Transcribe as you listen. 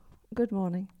Good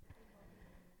morning.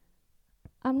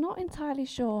 I'm not entirely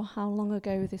sure how long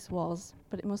ago this was,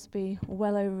 but it must be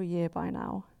well over a year by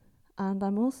now. And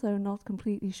I'm also not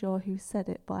completely sure who said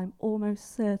it, but I'm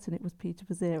almost certain it was Peter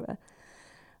Vazira.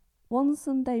 One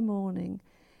Sunday morning,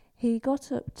 he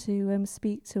got up to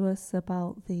speak to us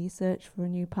about the search for a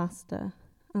new pastor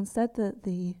and said that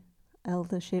the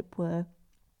eldership were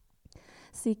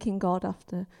seeking God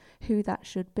after who that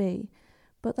should be.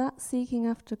 But that seeking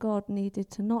after God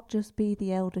needed to not just be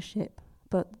the eldership,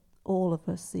 but all of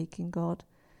us seeking God.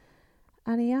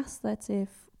 And he asked that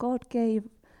if God gave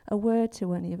a word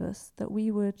to any of us, that we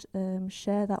would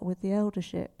share that with the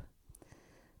eldership.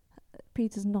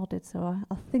 Peter's nodded, so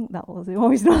I think that was it. Oh,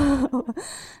 he's not.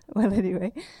 Well,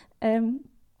 anyway. In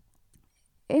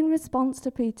response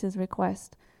to Peter's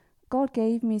request, God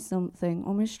gave me something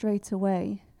almost straight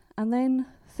away. And then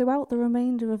throughout the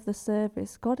remainder of the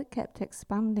service, God had kept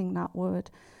expanding that word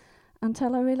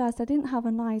until I realised I didn't have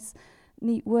a nice,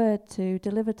 neat word to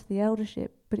deliver to the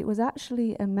eldership, but it was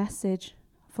actually a message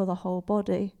for the whole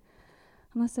body.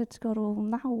 And I said to God, well,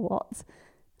 now what?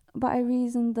 But I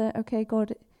reasoned that, okay,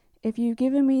 God, if you've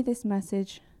given me this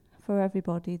message for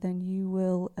everybody, then you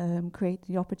will create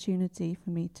the opportunity for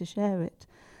me to share it.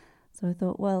 So I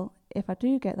thought, well, if I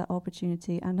do get that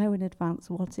opportunity, I know in advance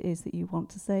what it is that you want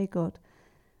to say, God.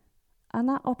 And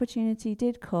that opportunity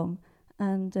did come,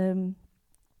 and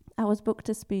I was booked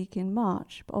to speak in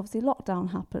March, but obviously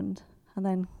lockdown happened, and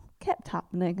then kept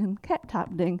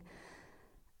happening.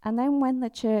 And then when the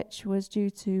church was due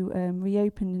to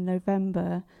reopen in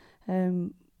November,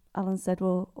 Alan said,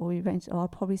 I'll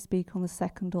probably speak on the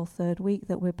second or third week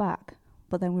that we're back.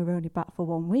 But then we were only back for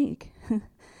 1 week.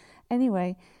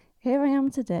 Anyway, here I am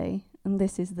today, and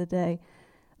this is the day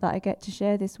that I get to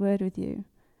share this word with you.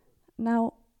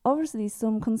 Now, obviously,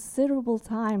 some considerable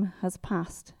time has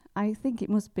passed. I think it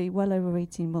must be well over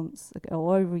 18 months ago,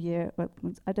 or over a year,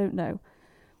 I don't know.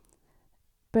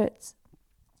 But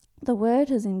the word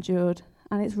has endured,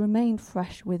 and it's remained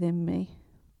fresh within me.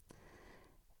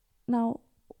 Now,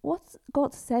 what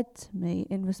God said to me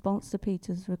in response to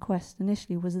Peter's request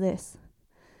initially was this,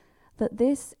 that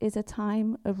this is a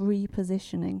time of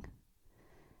repositioning.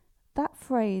 That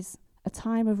phrase, a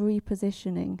time of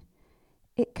repositioning,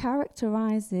 it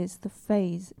characterizes the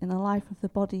phase in the life of the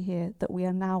body here that we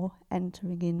are now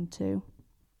entering into.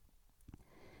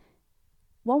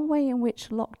 One way in which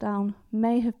lockdown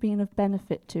may have been of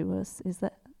benefit to us is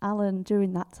that Alan,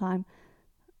 during that time,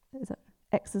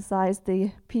 exercised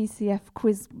the PCF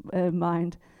quiz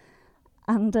mind.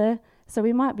 And so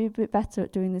we might be a bit better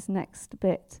at doing this next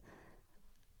bit.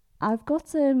 I've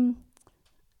got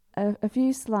a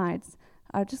few slides.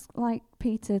 I'd just like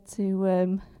Peter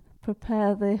to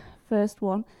prepare the first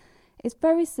one. It's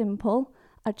very simple.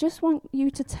 I just want you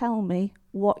to tell me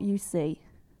what you see.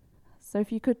 So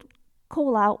if you could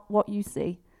call out what you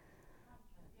see.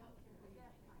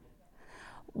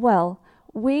 Well,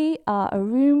 we are a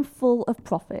room full of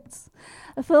prophets.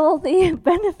 For all the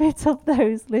benefit of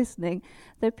those listening,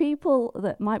 the people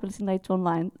that might be listening later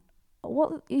online,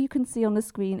 what you can see on the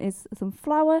screen is some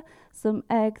flour, some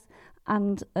eggs,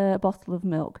 and a bottle of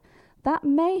milk. That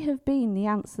may have been the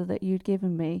answer that you'd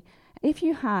given me. If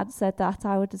you had said that,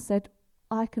 I would have said,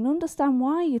 I can understand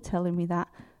why you're telling me that,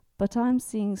 but I'm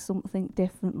seeing something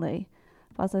differently.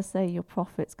 But as I say, you're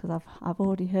prophets, because I've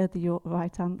already heard the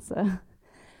right answer.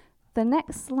 The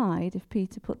next slide, if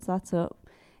Peter puts that up,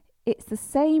 it's the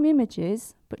same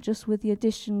images, but just with the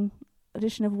addition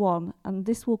of one, and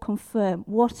this will confirm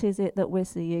what is it that we're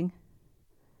seeing.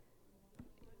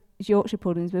 It's Yorkshire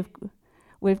puddings.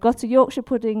 We've got a Yorkshire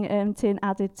pudding tin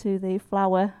added to the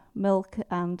flour, milk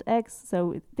and eggs,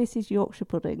 so this is Yorkshire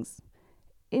puddings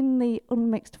in the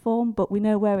unmixed form, but we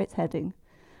know where it's heading.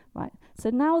 Right, so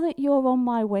now that you're on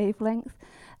my wavelength,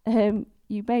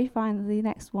 you may find the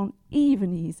next one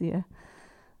even easier.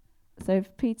 So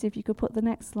Peter, if you could put the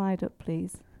next slide up,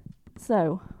 please.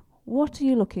 So, what are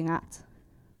you looking at?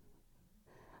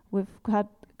 We've had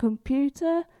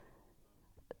computer,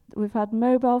 we've had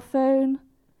mobile phone,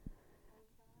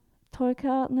 toy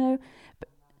car, no.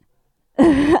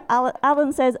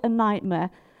 Alan says a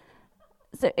nightmare.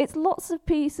 So it's lots of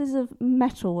pieces of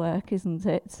metalwork, isn't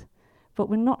it? But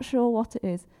we're not sure what it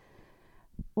is.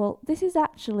 Well, this is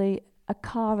actually a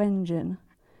car engine.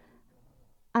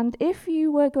 And if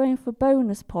you were going for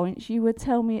bonus points, you would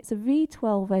tell me it's a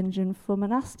V12 engine from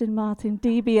an Aston Martin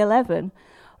DB11.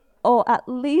 Or at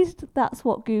least that's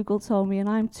what Google told me, and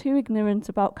I'm too ignorant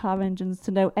about car engines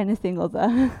to know anything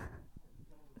other.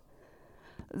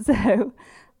 So,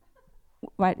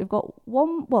 right, we've got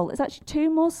it's actually two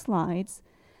more slides.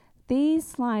 These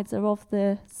slides are of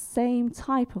the same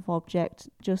type of object,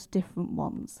 just different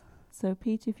ones. So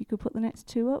Peter, if you could put the next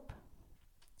two up.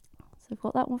 So I've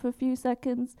got that one for a few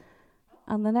seconds.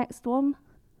 And the next one,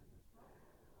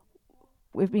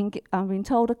 I've been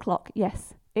told a clock.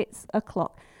 Yes, it's a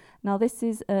clock. Now this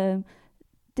is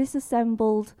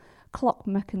disassembled clock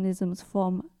mechanisms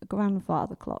from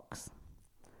grandfather clocks.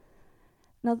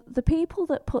 Now, the people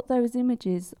that put those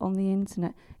images on the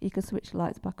internet, you can switch the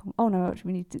lights back on. Oh no,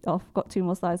 actually we need to, I've got two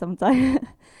more slides, haven't I?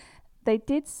 They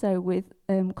did so with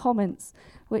comments,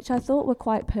 which I thought were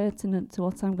quite pertinent to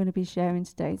what I'm going to be sharing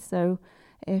today. So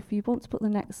if you want to put the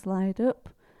next slide up,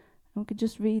 we could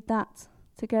just read that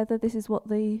together. This is what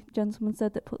the gentleman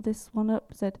said that put this one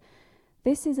up, said,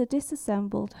 "This is a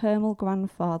disassembled Hermel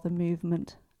grandfather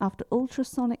movement after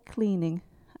ultrasonic cleaning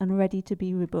and ready to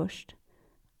be rebushed."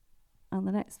 And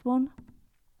the next one.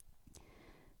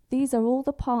 "These are all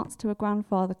the parts to a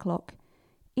grandfather clock.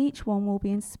 Each one will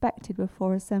be inspected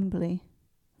before assembly.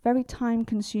 Very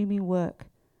time-consuming work.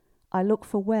 I look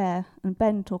for wear and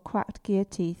bent or cracked gear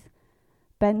teeth,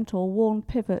 bent or worn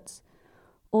pivots.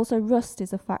 Also rust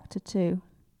is a factor too.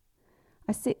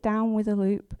 I sit down with a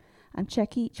loop and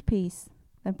check each piece,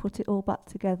 then put it all back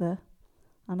together.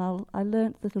 And I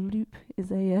learnt that a loop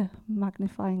is a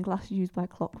magnifying glass used by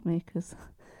clockmakers."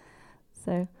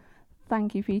 So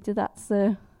thank you, Peter. That's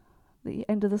the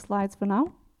end of the slides for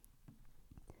now.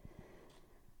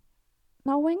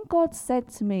 Now, when God said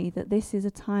to me that this is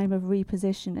a time of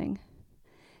repositioning,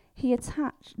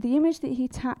 the image that he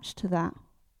attached to that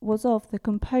was of the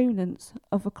components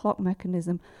of a clock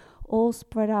mechanism all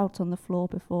spread out on the floor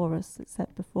before us,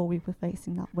 except before we were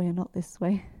facing that way and not this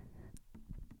way.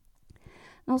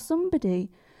 Now,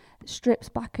 somebody strips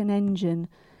back an engine,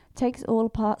 takes it all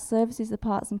apart, services the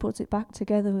parts and puts it back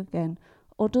together again,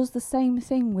 or does the same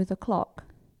thing with a clock,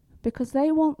 because they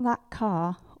want that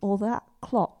car or that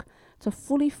clock to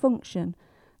fully function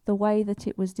the way that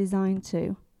it was designed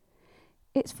to.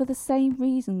 It's for the same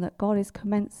reason that God is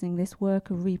commencing this work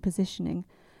of repositioning,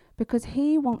 because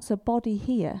he wants a body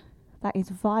here that is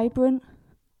vibrant,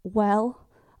 well,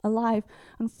 alive,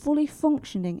 and fully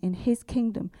functioning in his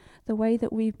kingdom the way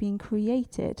that we've been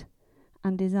created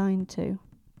and designed to.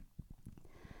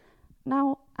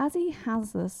 Now, as he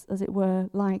has us, as it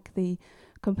were, like the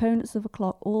components of a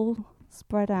clock all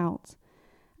spread out,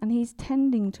 and he's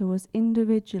tending to us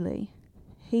individually,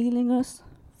 healing us,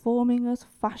 forming us,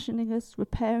 fashioning us,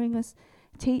 repairing us,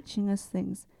 teaching us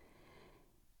things,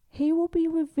 he will be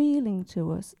revealing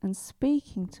to us and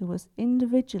speaking to us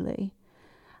individually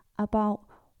about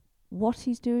what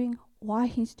he's doing, why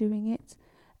he's doing it,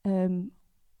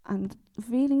 and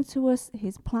revealing to us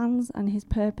his plans and his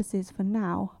purposes for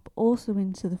now, but also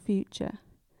into the future.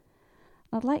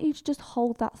 I'd like you to just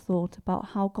hold that thought about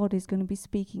how God is going to be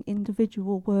speaking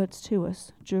individual words to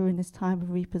us during this time of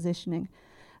repositioning.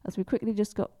 As we quickly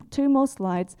just got two more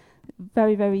slides,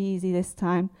 very, very easy this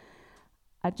time.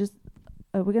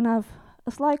 We're going to have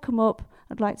a slide come up.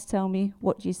 I'd like to tell me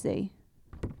what you see.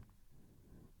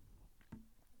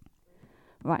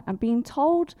 Right, I'm being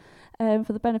told,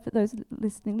 for the benefit of those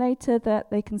listening later,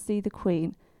 that they can see the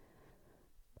Queen.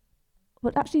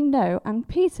 But actually, no. And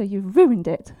Peter, you've ruined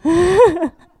it.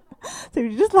 So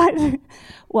you just like to,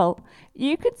 well,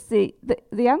 you could see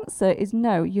the answer is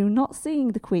no. You're not seeing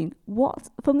the Queen. What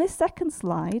from this second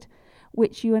slide,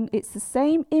 it's the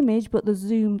same image but the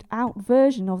zoomed out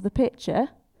version of the picture.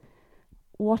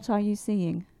 What are you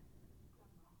seeing?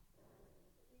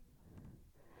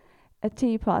 A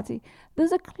tea party.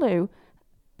 There's a clue.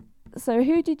 So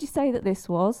who did you say that this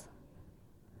was?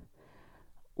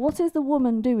 What is the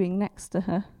woman doing next to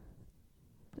her?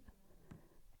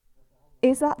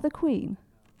 Is that the Queen?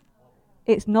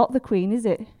 It's not the Queen, is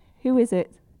it? Who is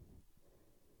it?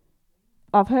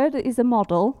 I've heard it is a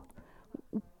model,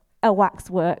 a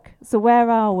waxwork. So where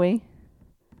are we?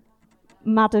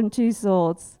 Madame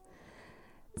Tussauds.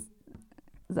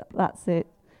 That's it.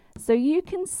 So you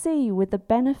can see with the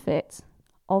benefit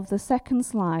of the second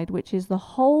slide, which is the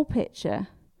whole picture,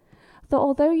 that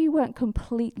although you weren't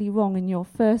completely wrong in your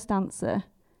first answer,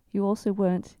 you also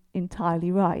weren't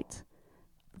entirely right.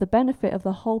 The benefit of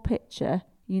the whole picture,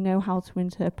 you know how to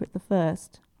interpret the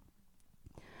first.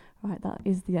 Right, that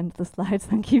is the end of the slide.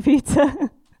 Thank you, Peter.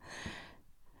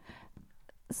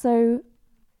 So,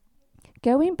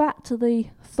 going back to the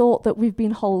thought that we've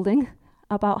been holding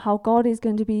about how God is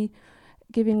going to be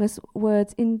giving us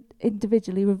words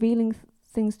individually, revealing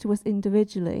things to us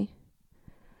individually,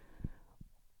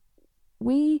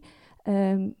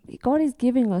 God is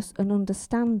giving us an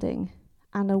understanding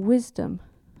and a wisdom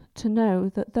to know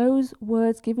that those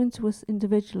words given to us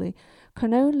individually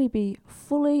can only be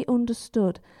fully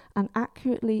understood and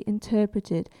accurately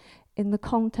interpreted in the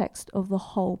context of the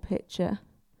whole picture.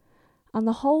 And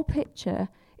the whole picture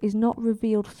is not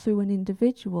revealed through an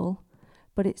individual,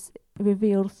 but it's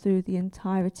revealed through the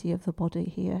entirety of the body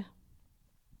here.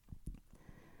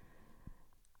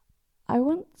 I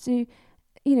want to,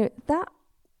 that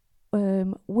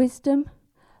wisdom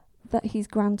that he's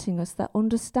granting us, that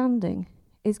understanding,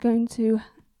 is going to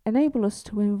enable us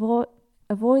to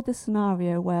avoid the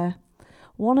scenario where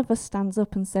one of us stands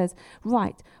up and says,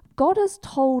 right, God has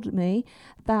told me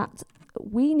that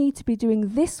we need to be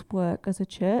doing this work as a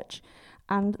church,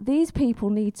 and these people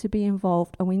need to be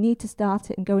involved, and we need to start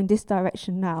it and go in this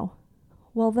direction now.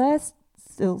 While they're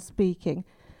still speaking,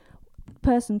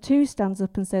 person 2 stands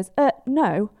up and says,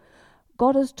 no,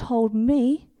 God has told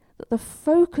me that the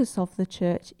focus of the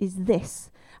church is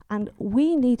this, and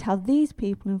we need to have these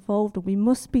people involved, and we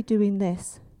must be doing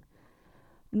this.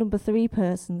 Number 3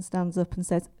 person stands up and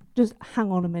says, just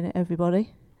hang on a minute,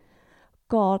 everybody.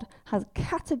 God has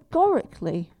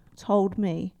categorically told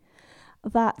me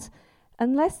that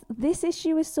unless this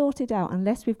issue is sorted out,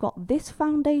 unless we've got this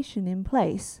foundation in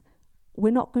place,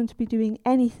 we're not going to be doing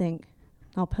anything.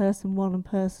 Now, person 1 and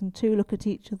person 2 look at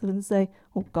each other and say,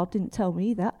 oh, God didn't tell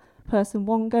me that. Person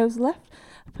 1 goes left,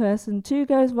 person 2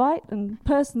 goes right, and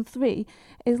person 3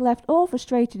 is left all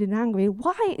frustrated and angry.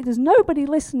 Why? There's nobody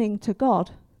listening to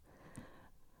God.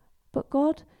 But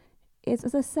God is,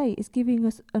 as I say, is giving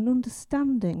us an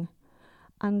understanding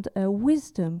and a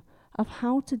wisdom of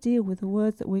how to deal with the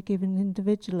words that we're given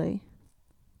individually.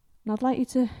 And I'd like you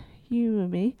to humour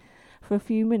me for a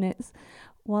few minutes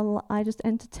while I just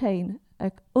entertain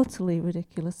an utterly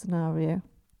ridiculous scenario.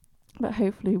 But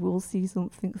hopefully we'll see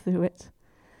something through it.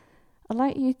 I'd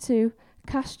like you to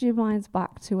cast your minds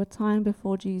back to a time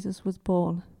before Jesus was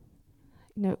born.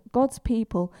 God's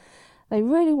people, they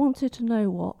really wanted to know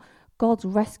what God's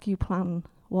rescue plan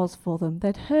was for them.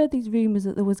 They'd heard these rumours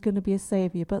that there was going to be a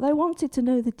saviour, but they wanted to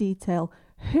know the detail.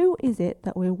 Who is it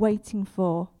that we're waiting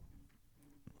for?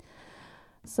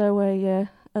 So a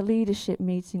leadership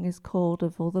meeting is called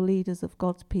of all the leaders of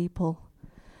God's people.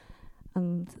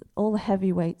 And all the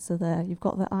heavyweights are there. You've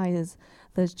got the ayahs.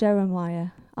 There's Jeremiah,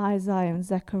 Isaiah and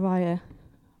Zechariah.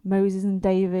 Moses and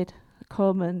David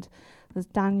come, and there's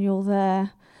Daniel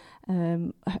there.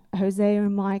 Hosea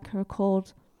and Micah are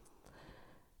called.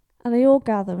 And they all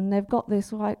gather, and they've got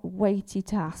this weighty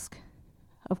task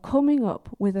of coming up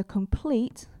with a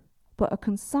complete but a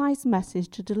concise message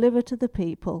to deliver to the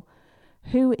people.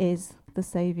 Who is the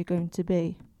Saviour going to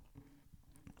be?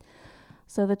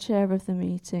 So the chair of the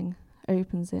meeting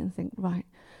opens it and thinks, right,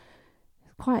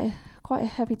 quite a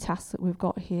heavy task that we've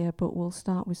got here, but we'll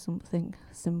start with something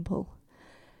simple.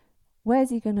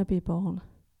 Where's he going to be born?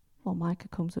 Well, Micah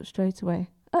comes up straight away.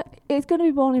 He's going to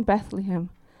be born in Bethlehem.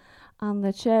 And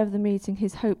the chair of the meeting,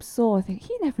 his hopes soar. I think,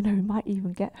 you never know, he might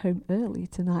even get home early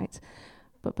tonight.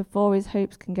 But before his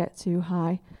hopes can get too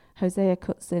high, Hosea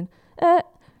cuts in.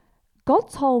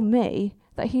 God told me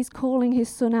that he's calling his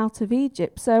son out of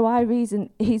Egypt, so I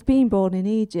reason he's been born in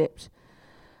Egypt.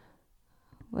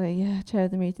 The chair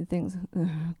of the meeting thinks,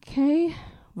 okay,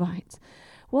 right.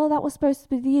 Well, that was supposed to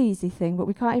be the easy thing, but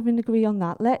we can't even agree on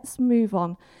that. Let's move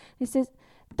on. He says,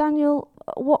 Daniel,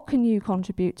 what can you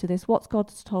contribute to this? What's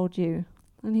God told you?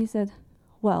 And he said,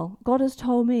 well, God has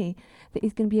told me that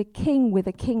he's going to be a king with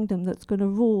a kingdom that's going to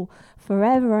rule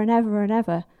forever and ever and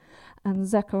ever. And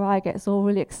Zechariah gets all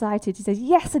really excited. He says,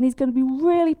 yes, and he's going to be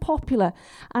really popular.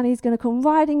 And he's going to come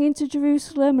riding into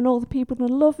Jerusalem, and all the people are going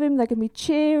to love him. They're going to be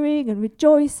cheering and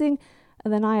rejoicing.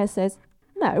 And then Isaiah says,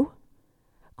 no,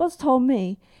 God's told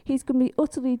me he's going to be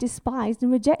utterly despised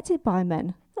and rejected by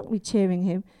men. They're not going to be cheering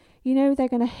him. They're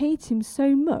going to hate him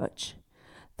so much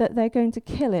that they're going to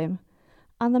kill him.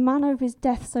 And the manner of his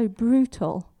death so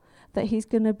brutal that he's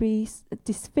going to be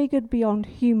disfigured beyond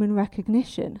human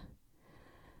recognition.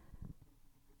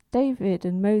 David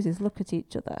and Moses look at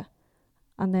each other,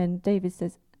 and then David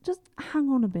says, just hang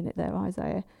on a minute there,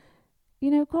 Isaiah.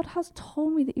 God has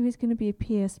told me that he was going to be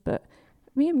pierced, but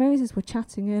me and Moses were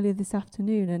chatting earlier this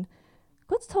afternoon, and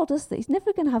God's told us that he's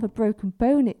never going to have a broken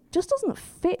bone. It just doesn't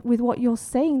fit with what you're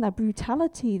saying, that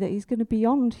brutality, that he's going to be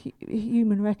beyond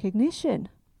human recognition.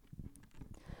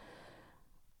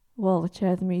 Well, the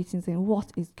chair of the meeting is thinking,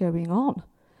 what is going on?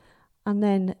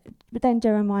 But then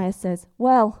Jeremiah says,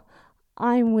 well,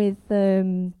 I'm with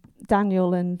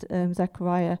Daniel and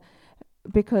Zechariah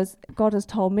because God has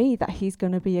told me that he's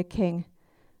going to be a king.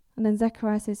 And then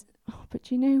Zechariah says,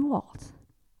 but you know what?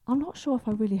 I'm not sure if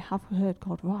I really have heard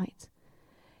God right.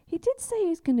 He did say he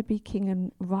was going to be king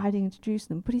and riding into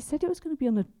Jerusalem, but he said it was going to be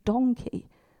on a donkey.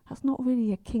 That's not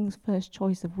really a king's first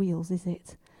choice of wheels, is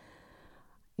it?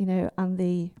 And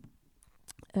the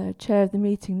chair of the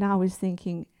meeting now is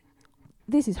thinking,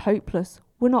 this is hopeless.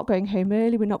 We're not going home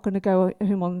early. We're not going to go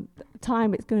home on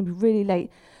time. It's going to be really late.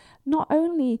 Not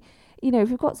only, if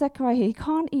we've got Zechariah here, he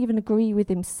can't even agree with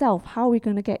himself. How are we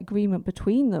going to get agreement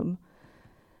between them?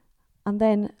 And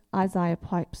then Isaiah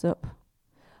pipes up.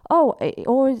 Oh, it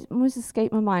always must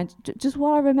escape my mind. Just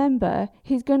what I remember,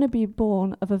 he's going to be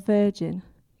born of a virgin.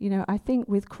 I think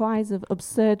with cries of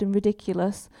absurd and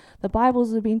ridiculous, the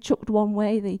Bibles have been chucked one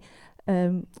way, the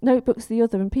notebooks the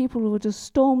other, and people were just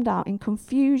stormed out in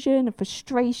confusion and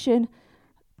frustration.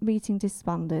 Meeting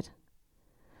disbanded.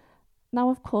 Now,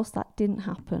 of course, that didn't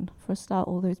happen. For a start,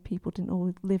 all those people didn't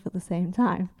all live at the same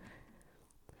time.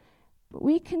 But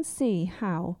we can see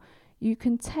how you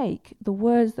can take the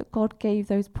words that God gave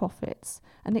those prophets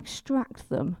and extract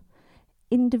them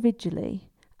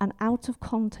individually and out of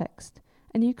context,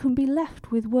 and you can be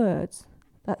left with words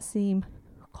that seem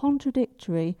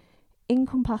contradictory,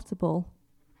 incompatible,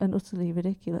 and utterly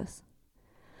ridiculous.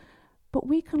 But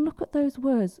we can look at those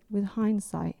words with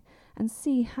hindsight and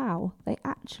see how they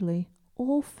actually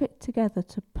all fit together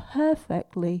to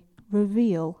perfectly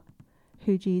reveal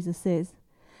who Jesus is.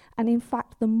 And in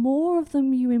fact, the more of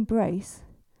them you embrace,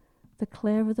 the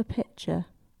clearer the picture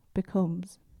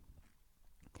becomes.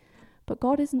 But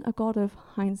God isn't a God of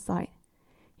hindsight.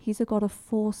 He's a God of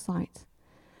foresight.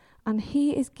 And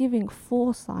he is giving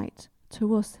foresight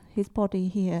to us, his body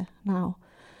here now,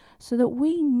 so that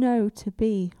we know to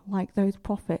be like those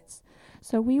prophets.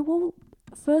 So we will,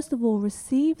 first of all,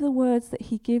 receive the words that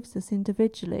he gives us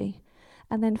individually,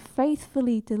 and then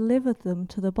faithfully deliver them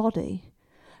to the body,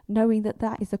 knowing that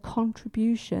that is a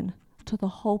contribution to the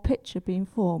whole picture being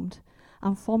formed.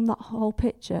 And from that whole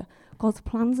picture, God's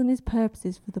plans and his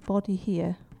purposes for the body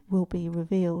here will be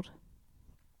revealed.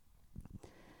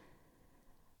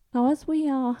 Now, as we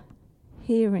are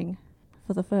hearing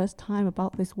for the first time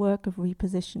about this work of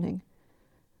repositioning,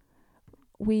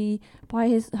 we, by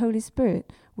his Holy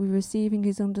Spirit, we're receiving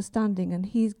his understanding, and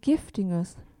he's gifting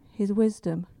us his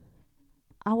wisdom.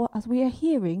 As we are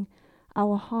hearing,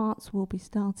 our hearts will be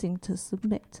starting to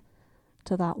submit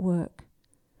to that work.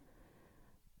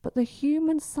 But the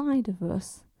human side of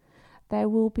us, there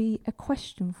will be a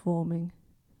question forming,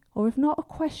 or if not a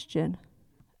question,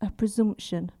 a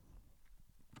presumption.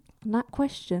 And that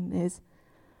question is,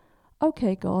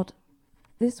 okay, God,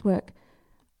 this work,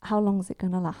 how long is it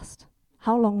going to last?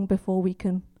 How long before we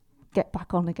can get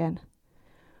back on again?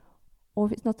 Or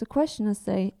if it's not a question, I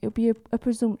say, it'll be a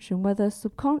presumption, whether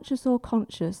subconscious or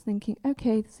conscious, thinking,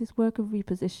 okay, this is work of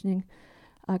repositioning.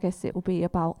 I guess it will be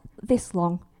about this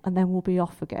long, and then we'll be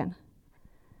off again.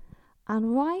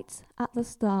 And right at the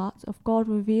start of God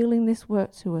revealing this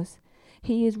work to us,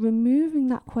 he is removing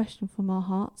that question from our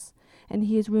hearts, and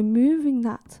he is removing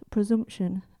that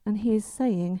presumption, and he is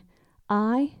saying,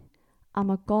 I am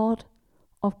a God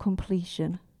of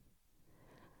completion.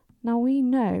 Now we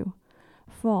know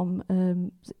from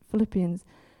Philippians,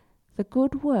 the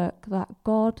good work that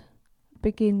God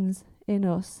begins in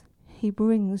us, he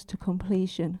brings to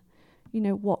completion.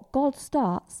 What God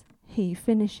starts, he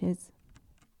finishes.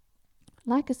 I'd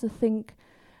like us to think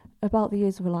about the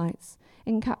Israelites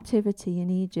in captivity in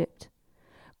Egypt.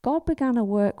 God began a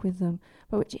work with them,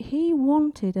 by which he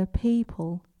wanted a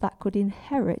people that could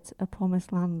inherit a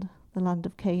promised land, the land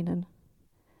of Canaan.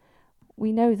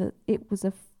 We know that it was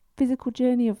a physical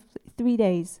journey of 3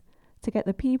 days to get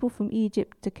the people from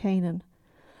Egypt to Canaan.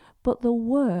 But the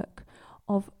work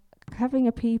of having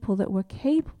a people that were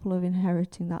capable of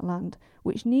inheriting that land,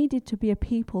 which needed to be a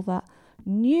people that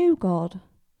knew God,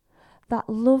 that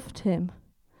loved him,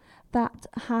 that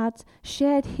had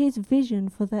shared his vision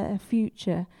for their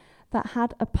future, that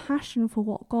had a passion for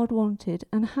what God wanted,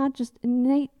 and had just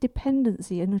innate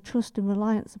dependency and a trust and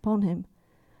reliance upon him.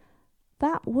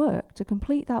 That work, to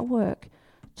complete that work,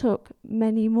 took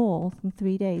many more than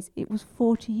 3 days. It was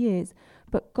 40 years.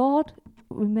 But God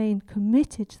remained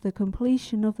committed to the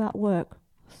completion of that work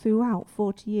throughout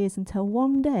 40 years, until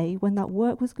one day, when that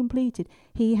work was completed,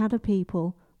 he had a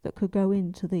people that could go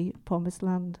into the promised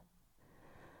land.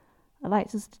 I'd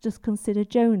like us to just consider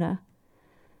Jonah.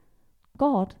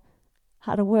 God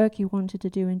had a work he wanted to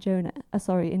do in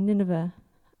Nineveh,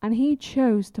 and he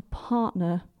chose to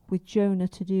partner with Jonah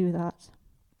to do that.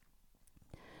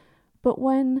 But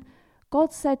when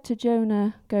God said to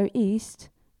Jonah, go east,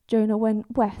 Jonah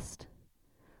went west.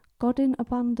 God didn't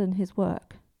abandon his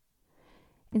work.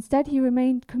 Instead, he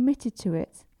remained committed to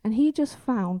it, and he just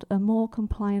found a more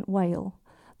compliant whale,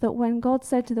 that when God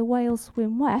said to the whale,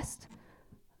 swim west,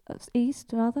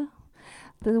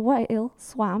 The whale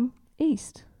swam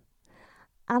east,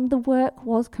 and the work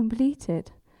was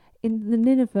completed. In the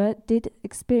Nineveh did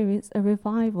experience a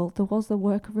revival. There was a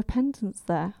work of repentance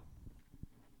there.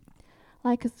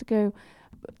 Like us to go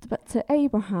but to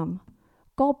Abraham.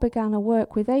 God began a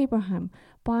work with Abraham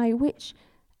by which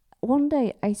one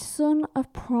day a son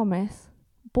of promise,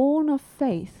 born of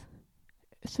faith,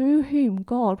 through whom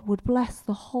God would bless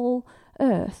the whole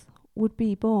earth, would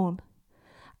be born.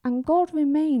 And God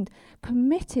remained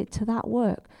committed to that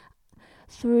work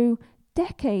through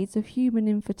decades of human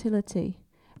infertility.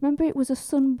 Remember, it was a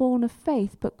son born of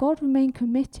faith, but God remained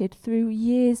committed through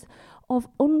years of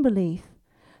unbelief,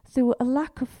 through a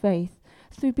lack of faith,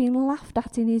 through being laughed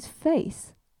at in his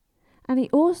face. And he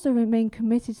also remained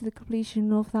committed to the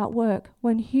completion of that work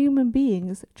when human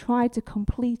beings tried to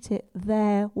complete it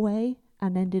their way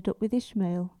and ended up with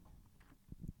Ishmael.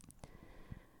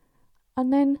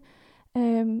 And then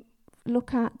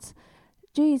look at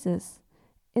Jesus.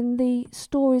 In the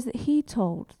stories that he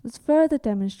told, there's further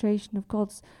demonstration of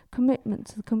God's commitment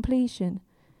to the completion.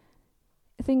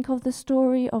 Think of the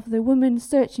story of the woman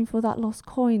searching for that lost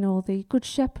coin, or the good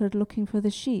shepherd looking for the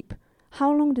sheep.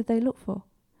 How long did they look for?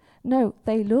 No,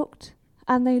 they looked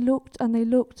and they looked and they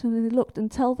looked and they looked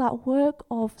until that work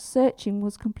of searching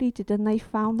was completed and they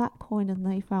found that coin and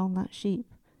they found that sheep.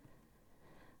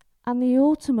 And the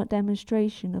ultimate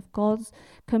demonstration of God's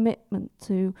commitment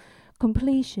to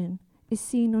completion is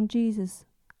seen on Jesus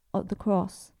at the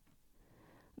cross.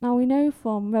 Now we know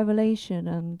from Revelation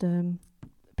and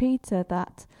Peter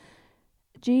that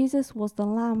Jesus was the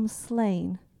lamb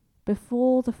slain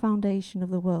before the foundation of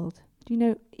the world. Do you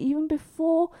know, even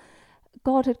before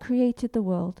God had created the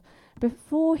world,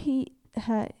 before he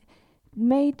had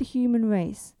made the human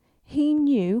race, he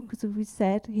knew, because as we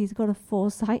said, he's got a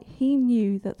foresight, he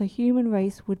knew that the human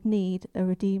race would need a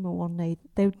redeemer one day.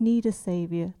 They would need a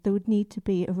saviour. There would need to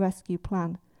be a rescue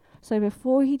plan. So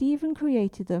before he'd even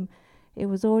created them, it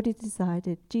was already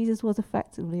decided. Jesus was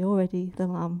effectively already the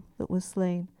lamb that was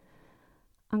slain.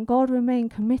 And God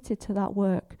remained committed to that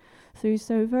work through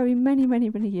so very many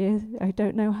years, I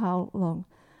don't know how long,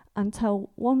 until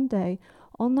one day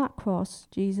on that cross,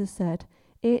 Jesus said,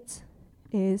 "It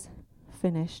is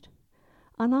finished."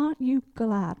 And aren't you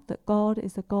glad that God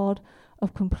is a God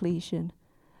of completion,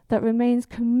 that remains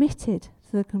committed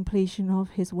to the completion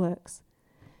of his works?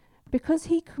 Because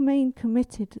he remained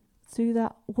committed to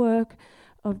that work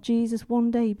of Jesus one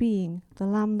day being the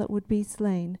lamb that would be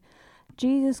slain,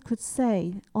 Jesus could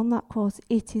say on that cross,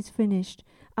 "It is finished,"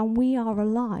 and we are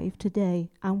alive today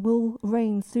and will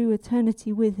reign through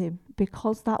eternity with him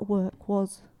because that work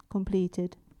was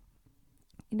completed.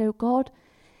 You know, God,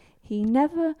 he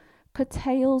never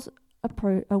curtails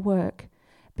a work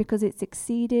because it's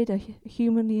exceeded a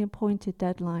humanly appointed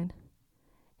deadline.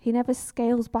 He never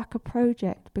scales back a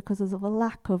project because of a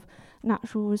lack of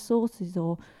natural resources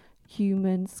or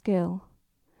human skill.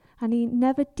 And he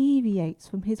never deviates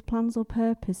from his plans or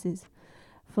purposes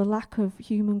for lack of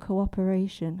human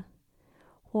cooperation.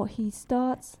 What he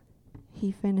starts,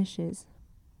 he finishes.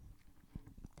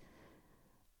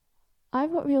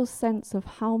 I've got a real sense of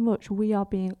how much we are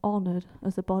being honoured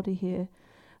as a body here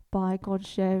by God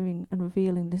sharing and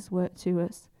revealing this work to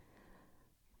us.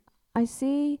 I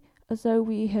see as though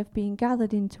we have been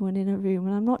gathered into an inner room,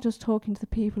 and I'm not just talking to the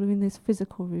people who are in this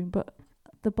physical room, but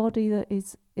the body that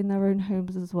is in their own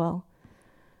homes as well.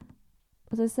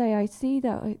 As I say, I see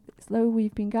that as though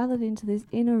we've been gathered into this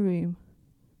inner room,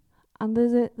 and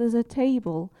there's a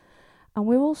table, and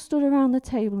we're all stood around the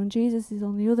table, and Jesus is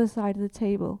on the other side of the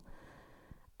table.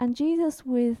 And Jesus,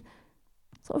 with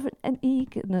sort of an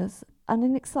eagerness and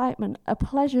an excitement, a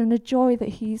pleasure and a joy that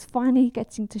he's finally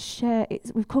getting to share.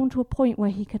 We've come to a point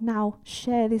where he can now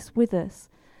share this with us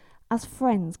as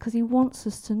friends, because he wants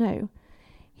us to know.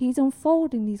 He's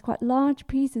unfolding these quite large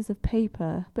pieces of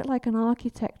paper, a bit like an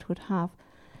architect would have,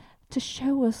 to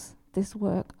show us this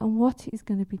work and what he's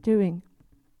going to be doing.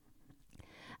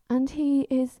 And he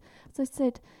is, as I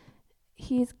said,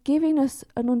 he is giving us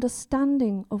an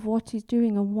understanding of what he's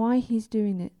doing and why he's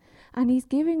doing it. And he's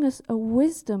giving us a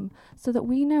wisdom so that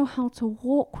we know how to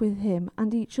walk with him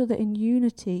and each other in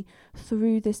unity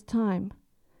through this time.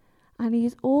 And he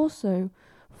is also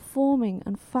forming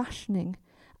and fashioning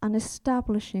and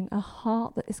establishing a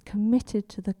heart that is committed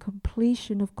to the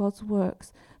completion of God's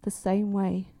works the same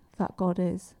way that God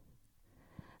is.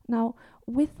 Now,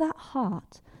 with that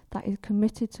heart that is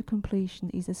committed to completion,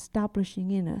 he's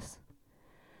establishing in us.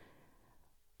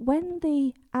 When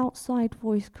the outside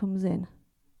voice comes in,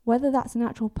 whether that's an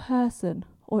actual person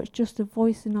or it's just a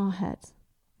voice in our heads,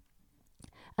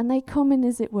 And they come in,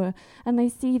 as it were, and they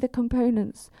see the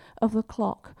components of the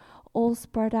clock all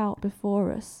spread out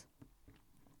before us.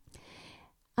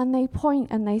 And they point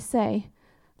and they say,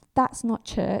 that's not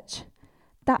church.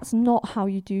 That's not how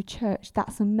you do church.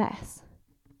 That's a mess.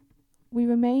 We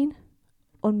remain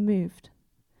unmoved.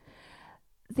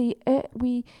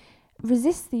 We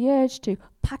resist the urge to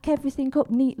pack everything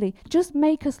up neatly. Just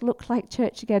make us look like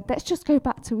church again. Let's just go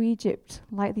back to Egypt,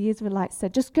 like the Israelites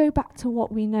said. Just go back to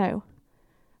what we know.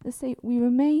 They say we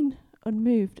remain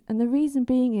unmoved. And the reason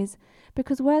being is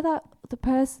because where the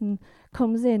person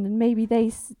comes in and maybe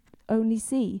they only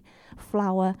see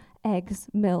flour, eggs,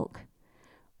 milk,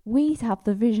 we have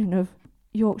the vision of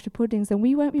Yorkshire puddings and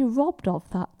we won't be robbed of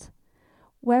that.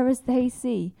 Whereas they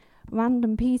see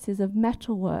random pieces of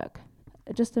metalwork,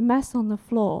 just a mess on the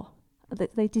floor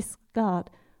that they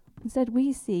discard. Instead,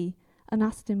 we see an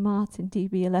Aston Martin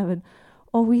DB11,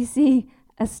 or we see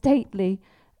a stately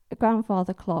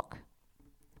grandfather clock.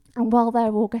 And while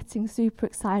they're all getting super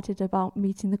excited about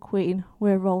meeting the Queen,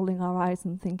 we're rolling our eyes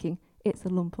and thinking, it's a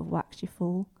lump of wax, you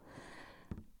fool.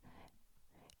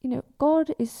 You know,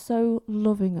 God is so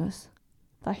loving us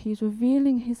that he's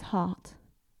revealing his heart.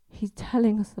 He's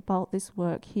telling us about this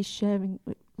work. He's sharing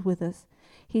with us.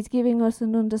 He's giving us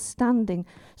an understanding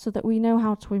so that we know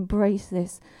how to embrace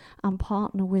this and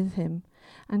partner with him.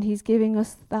 And he's giving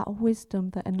us that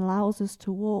wisdom that allows us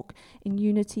to walk in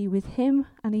unity with him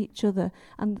and each other,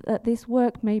 and that this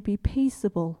work may be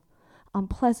peaceable and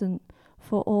pleasant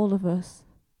for all of us.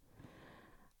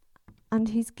 And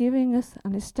he's giving us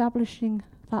and establishing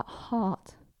that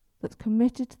heart that's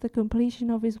committed to the completion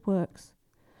of his works,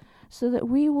 so that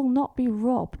we will not be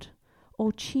robbed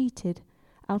or cheated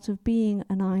out of being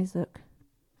an Isaac.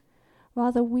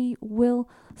 Rather, we will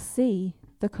see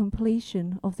the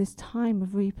completion of this time of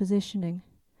repositioning.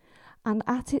 And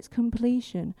at its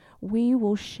completion, we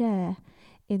will share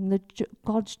in the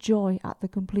God's joy at the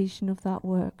completion of that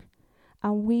work.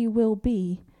 And we will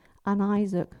be an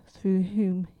Isaac through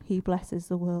whom he blesses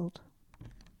the world.